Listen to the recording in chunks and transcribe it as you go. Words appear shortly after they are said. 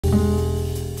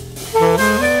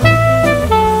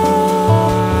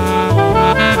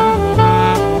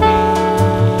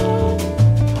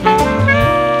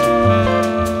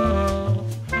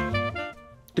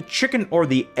chicken or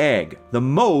the egg, the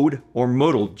mode or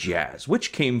modal jazz?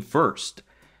 Which came first?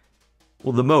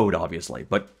 Well, the mode, obviously,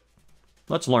 but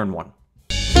let's learn one.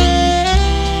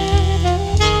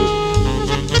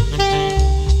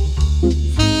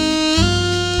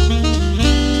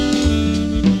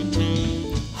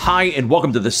 Hi, and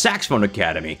welcome to the Saxophone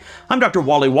Academy. I'm Dr.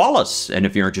 Wally Wallace, and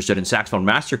if you're interested in saxophone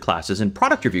masterclasses and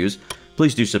product reviews,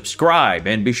 please do subscribe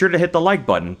and be sure to hit the like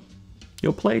button.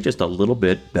 You'll play just a little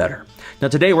bit better. Now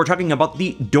today we're talking about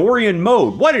the Dorian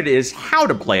mode, what it is, how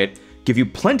to play it, give you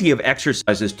plenty of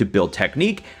exercises to build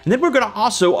technique, and then we're going to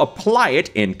also apply it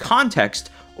in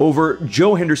context over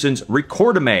Joe Henderson's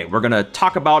Recordame. We're going to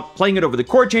talk about playing it over the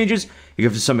chord changes,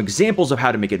 give some examples of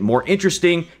how to make it more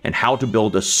interesting, and how to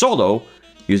build a solo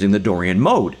using the Dorian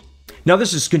mode. Now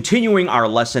this is continuing our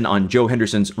lesson on Joe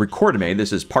Henderson's Recordame.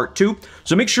 This is part 2,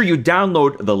 so make sure you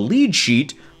download the lead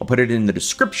sheet. I'll put it in the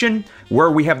description where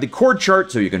we have the chord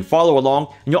chart so you can follow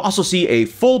along, and you'll also see a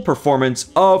full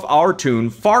performance of our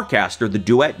tune Farcaster, the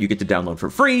duet you get to download for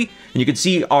free, and you can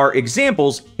see our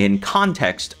examples in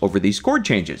context over these chord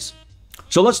changes.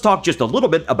 So let's talk just a little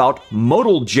bit about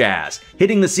modal jazz,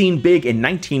 hitting the scene big in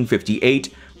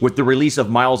 1958 with the release of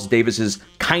Miles Davis's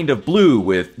Kind of Blue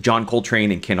with John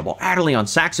Coltrane and Cannonball Adderley on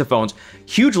saxophones.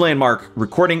 Huge landmark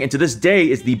recording, and to this day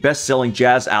is the best-selling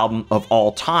jazz album of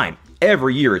all time.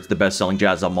 Every year it's the best-selling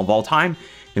jazz album of all time,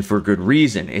 and for good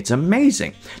reason. It's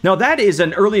amazing. Now that is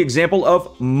an early example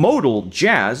of modal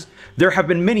jazz. There have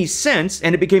been many since,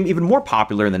 and it became even more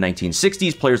popular in the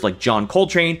 1960s. Players like John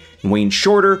Coltrane and Wayne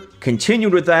Shorter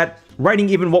continued with that, writing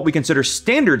even what we consider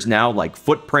standards now, like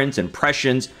Footprints,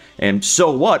 Impressions, and So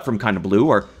What from Kind of Blue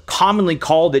are commonly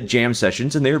called at jam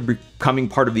sessions, and they're becoming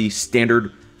part of the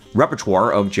standard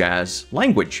repertoire of jazz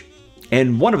language.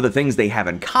 And one of the things they have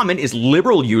in common is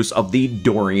liberal use of the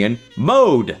Dorian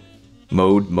mode.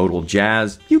 Modal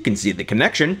jazz, you can see the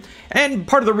connection. And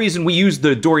part of the reason we use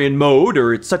the Dorian mode,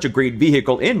 or it's such a great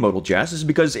vehicle in modal jazz, is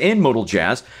because in modal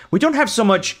jazz, we don't have so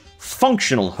much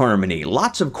functional harmony.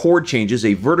 Lots of chord changes,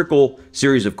 a vertical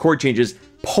series of chord changes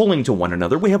pulling to one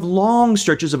another. We have long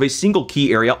stretches of a single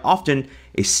key area, often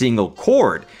a single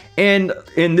chord. And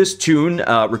in this tune,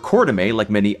 Recordame, like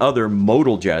many other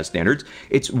modal jazz standards,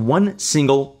 it's one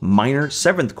single minor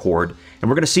 7th chord. And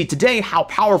we're going to see today how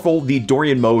powerful the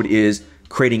Dorian mode is,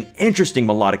 creating interesting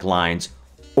melodic lines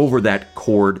over that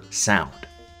chord sound.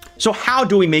 So how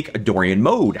do we make a Dorian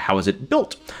mode? How is it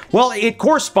built? Well, it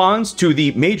corresponds to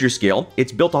the major scale.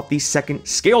 It's built off the 2nd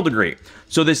scale degree.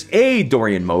 So this A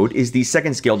Dorian mode is the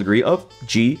 2nd scale degree of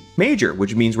G major,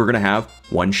 which means we're going to have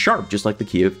 1 sharp, just like the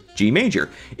key of G major.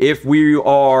 If we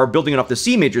are building it off the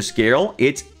C major scale,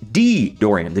 it's D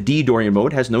Dorian. The D Dorian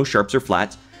mode has no sharps or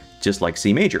flats, just like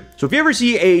C major. So if you ever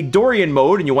see a Dorian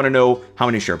mode and you want to know how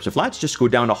many sharps or flats, just go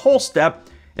down a whole step,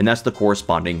 and that's the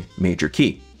corresponding major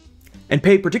key. And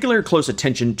pay particular close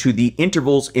attention to the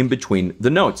intervals in between the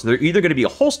notes. They're either going to be a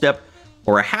whole step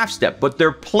or a half step, but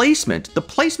their placement, the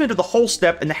placement of the whole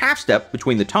step and the half step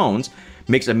between the tones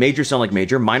makes a major sound like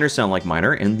major, minor sound like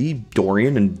minor, and the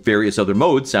Dorian and various other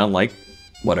modes sound like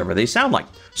whatever they sound like.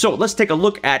 So let's take a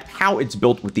look at how it's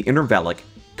built with the intervallic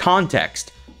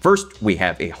context. First, we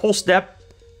have a whole step,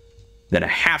 then a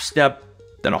half step,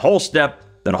 then a whole step,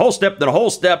 then a whole step, then a whole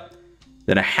step,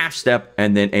 then a half step,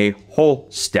 and then a whole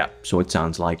step. So it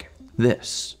sounds like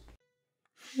this.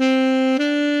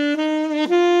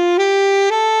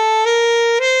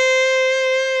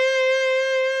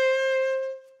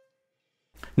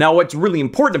 Now, what's really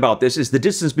important about this is the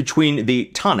distance between the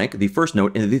tonic, the first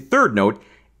note, and the third note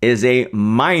is a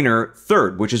minor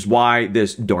third, which is why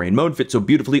this Dorian mode fits so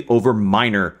beautifully over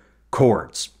minor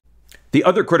chords. The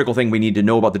other critical thing we need to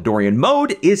know about the Dorian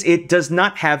mode is it does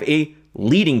not have a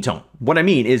leading tone. What I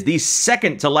mean is the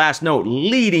second to last note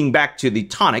leading back to the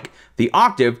tonic, the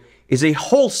octave, is a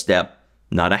whole step,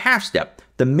 not a half step.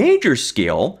 The major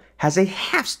scale has a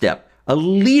half step, a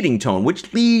leading tone,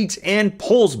 which leads and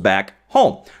pulls back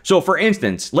home. So for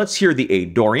instance, let's hear the A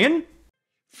Dorian.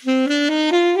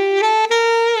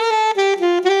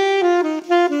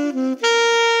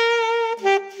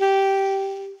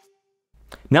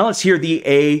 Now let's hear the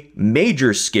A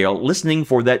major scale, listening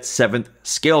for that 7th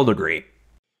scale degree.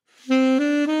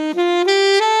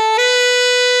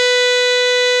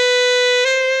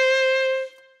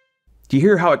 Do you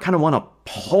hear how it kind of want to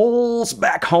pulls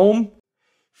back home?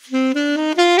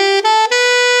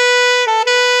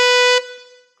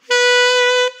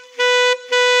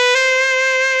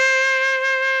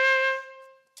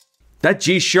 That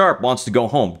G sharp wants to go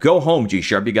home. Go home, G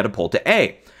sharp. You got to pull to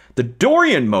A. The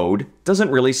Dorian mode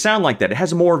doesn't really sound like that. It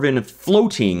has more of a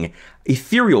floating,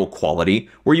 ethereal quality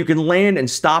where you can land and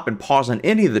stop and pause on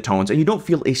any of the tones and you don't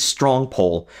feel a strong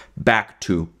pull back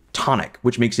to tonic,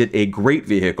 which makes it a great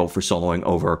vehicle for soloing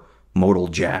over modal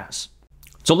jazz.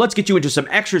 So let's get you into some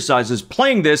exercises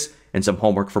playing this and some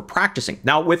homework for practicing.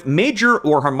 Now, with major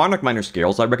or harmonic minor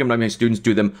scales, I recommend my students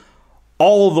do them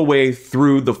all the way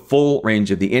through the full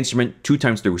range of the instrument, 2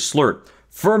 times through slur.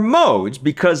 For modes,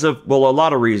 because of, well, a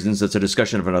lot of reasons, that's a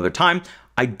discussion of another time,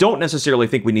 I don't necessarily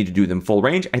think we need to do them full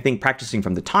range. I think practicing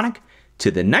from the tonic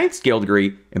to the 9th scale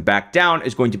degree and back down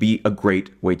is going to be a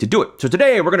great way to do it. So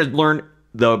today we're going to learn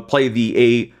play the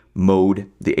A mode,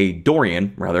 the A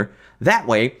Dorian, rather, that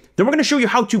way. Then we're going to show you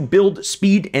how to build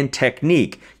speed and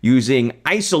technique using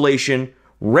isolation,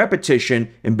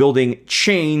 repetition, and building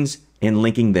chains and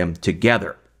linking them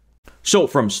together. So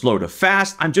from slow to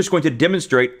fast, I'm just going to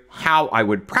demonstrate how I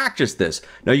would practice this.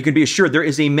 Now you can be assured there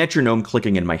is a metronome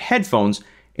clicking in my headphones.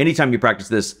 Anytime you practice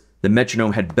this, the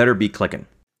metronome had better be clicking.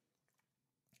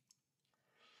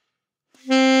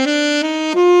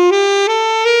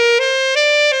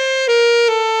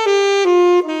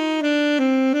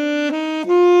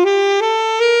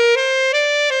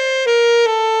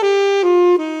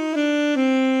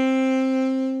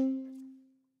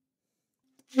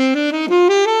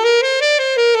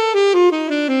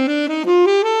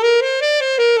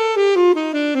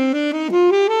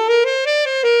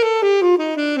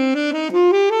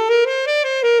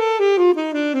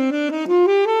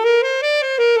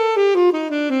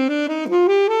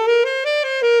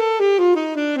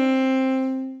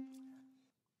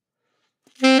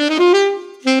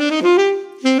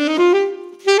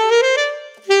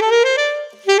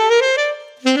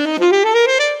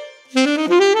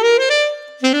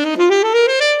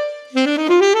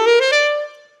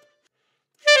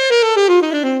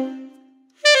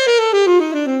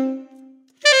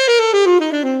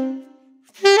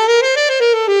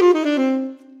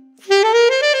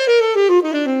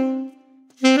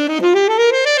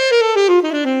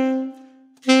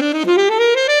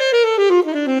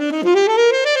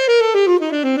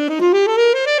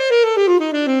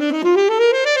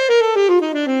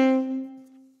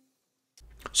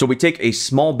 So we take a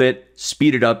small bit,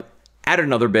 speed it up, add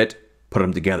another bit, put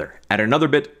them together. Add another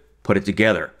bit, put it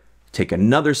together. Take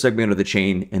another segment of the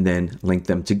chain and then link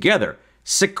them together.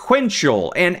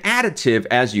 Sequential and additive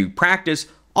as you practice,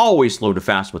 always slow to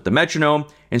fast with the metronome,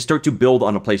 and start to build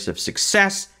on a place of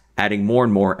success, adding more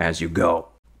and more as you go.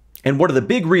 And one of the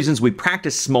big reasons we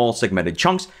practice small segmented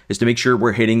chunks is to make sure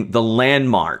we're hitting the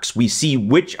landmarks. We see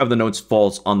which of the notes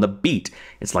falls on the beat.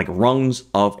 It's like rungs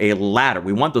of a ladder.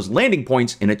 We want those landing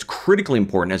points, and it's critically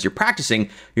important as you're practicing.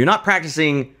 You're not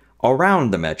practicing around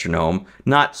the metronome,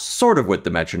 not sort of with the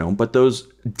metronome, but those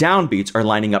downbeats are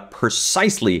lining up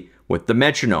precisely with the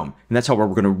metronome. And that's how we're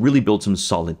going to really build some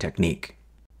solid technique.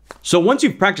 So once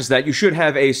you've practiced that, you should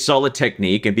have a solid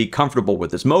technique and be comfortable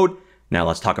with this mode. Now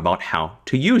let's talk about how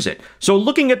to use it. So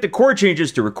looking at the chord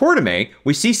changes to recordame,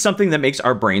 we see something that makes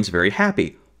our brains very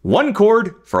happy. One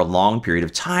chord for a long period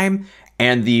of time,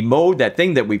 and the mode, that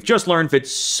thing that we've just learned,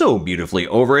 fits so beautifully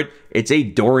over it. It's a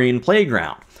Dorian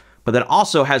playground. But that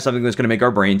also has something that's going to make our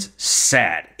brains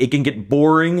sad. It can get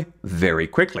boring very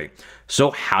quickly.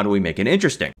 So how do we make it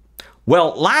interesting?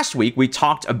 Well, last week we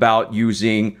talked about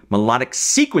using melodic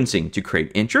sequencing to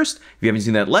create interest. If you haven't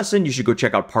seen that lesson, you should go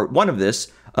check out part 1 of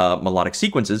this, melodic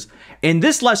sequences. In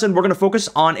this lesson, we're going to focus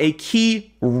on a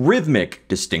key rhythmic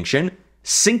distinction,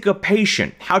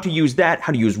 syncopation. How to use that,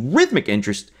 how to use rhythmic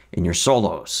interest in your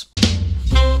solos.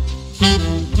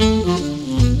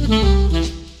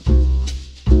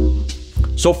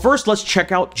 So first, let's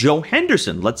check out Joe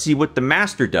Henderson. Let's see what the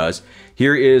master does.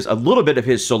 Here is a little bit of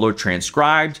his solo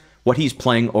transcribed, what he's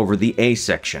playing over the A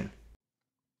section.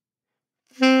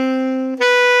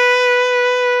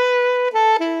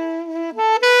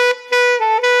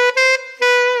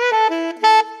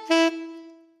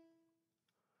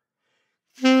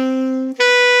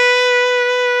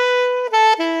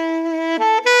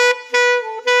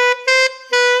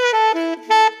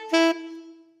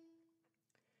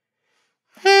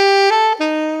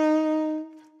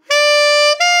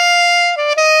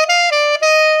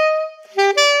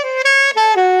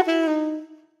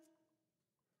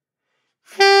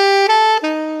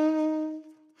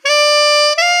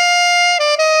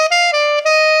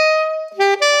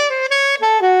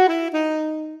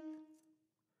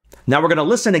 Now we're going to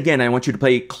listen again. I want you to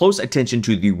pay close attention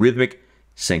to the rhythmic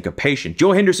syncopation.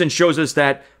 Joe Henderson shows us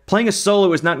that playing a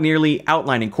solo is not merely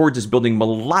outlining chords, is building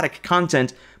melodic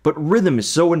content, but rhythm is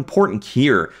so important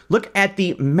here. Look at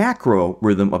the macro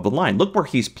rhythm of the line. Look where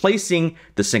he's placing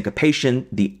the syncopation,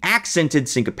 the accented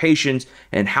syncopations,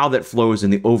 and how that flows in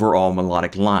the overall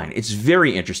melodic line. It's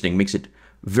very interesting, makes it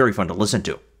very fun to listen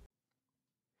to.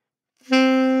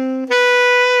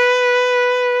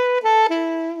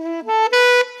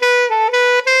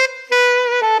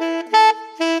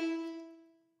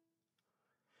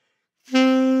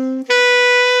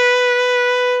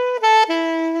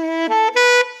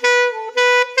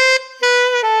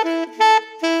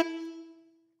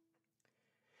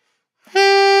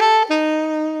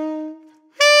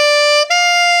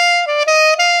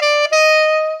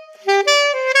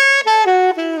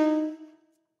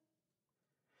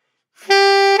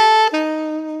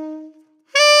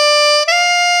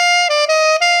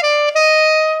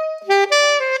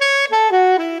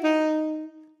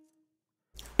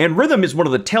 And rhythm is one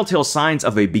of the telltale signs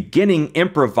of a beginning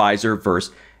improviser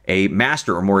versus a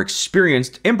master or more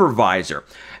experienced improviser.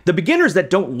 The beginners that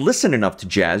don't listen enough to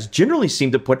jazz generally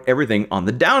seem to put everything on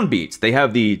the downbeats. They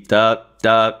have the da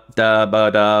da da ba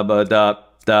da ba da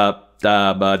da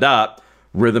da ba da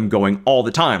rhythm going all the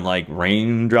time, like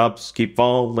raindrops keep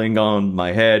falling on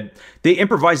my head. They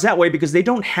improvise that way because they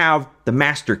don't have the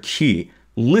master key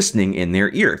listening in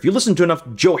their ear. If you listen to enough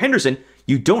Joe Henderson,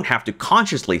 you don't have to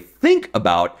consciously think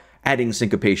about adding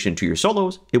syncopation to your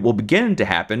solos. It will begin to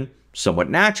happen somewhat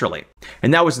naturally.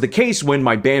 And that was the case when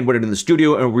my band went into the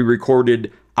studio and we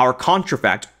recorded our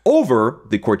contrafact over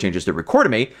the chord changes that recorded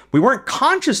me. We weren't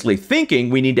consciously thinking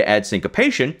we need to add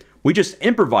syncopation. We just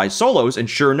improvised solos, and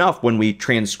sure enough, when we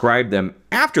transcribed them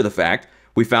after the fact,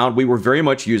 we found we were very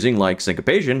much using like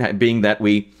syncopation, being that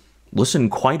we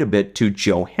listened quite a bit to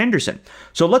Joe Henderson.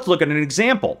 So let's look at an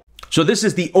example. So this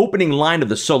is the opening line of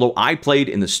the solo I played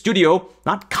in the studio,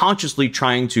 not consciously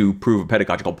trying to prove a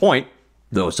pedagogical point,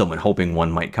 though someone hoping one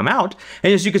might come out.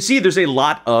 And as you can see, there's a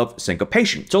lot of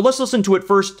syncopation. So let's listen to it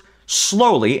first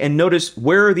slowly and notice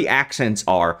where the accents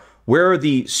are, where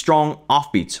the strong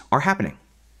offbeats are happening.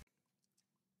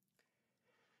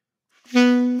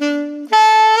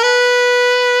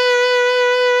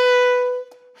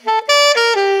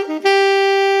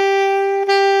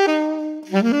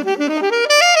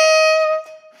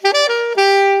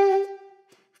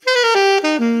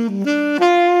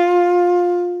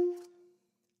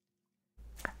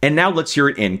 And now let's hear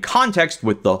it in context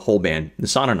with the whole band, the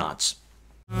Sononauts.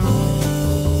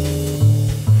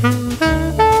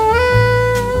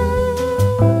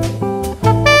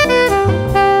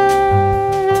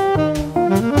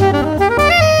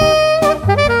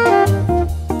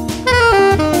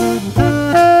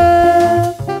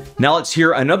 Now let's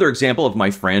hear another example of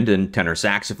my friend and tenor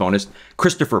saxophonist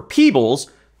Christopher Peebles,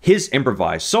 his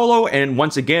improvised solo, and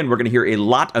once again we're going to hear a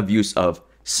lot of use of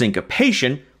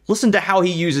syncopation. Listen to how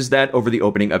he uses that over the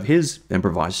opening of his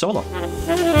improvised solo.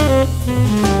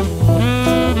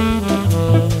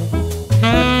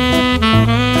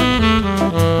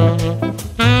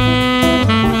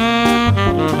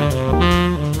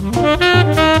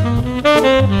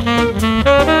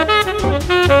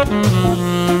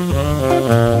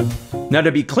 Now,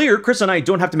 to be clear, Chris and I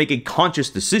don't have to make a conscious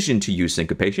decision to use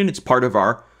syncopation. It's part of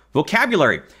our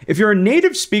vocabulary. If you're a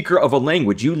native speaker of a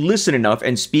language, you listen enough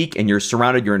and speak and you're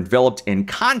surrounded, you're enveloped in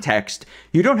context,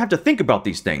 you don't have to think about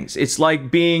these things. It's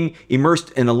like being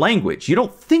immersed in a language. You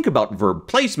don't think about verb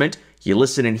placement. You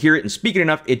listen and hear it and speak it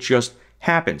enough, it just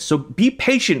happens. So be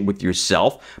patient with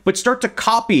yourself, but start to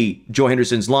copy Joe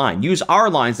Henderson's line. Use our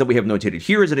lines that we have notated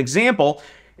here as an example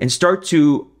and start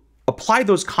to apply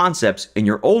those concepts in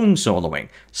your own soloing.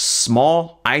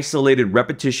 Small, isolated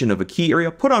repetition of a key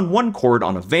area, put on one chord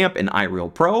on a vamp in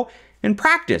iReal Pro, and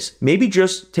practice. Maybe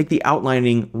just take the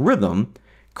outlining rhythm,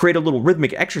 create a little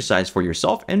rhythmic exercise for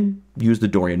yourself, and use the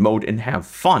Dorian mode and have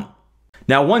fun.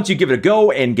 Now, once you give it a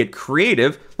go and get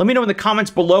creative, let me know in the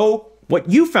comments below what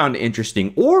you found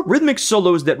interesting or rhythmic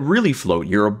solos that really float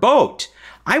your boat.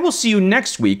 I will see you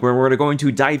next week where we're going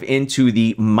to dive into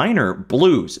the minor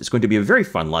blues. It's going to be a very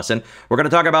fun lesson. We're going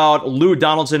to talk about Lou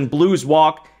Donaldson Blues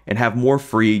Walk and have more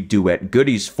free duet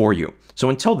goodies for you. So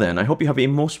until then, I hope you have a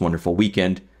most wonderful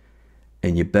weekend,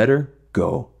 and you better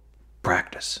go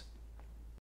practice.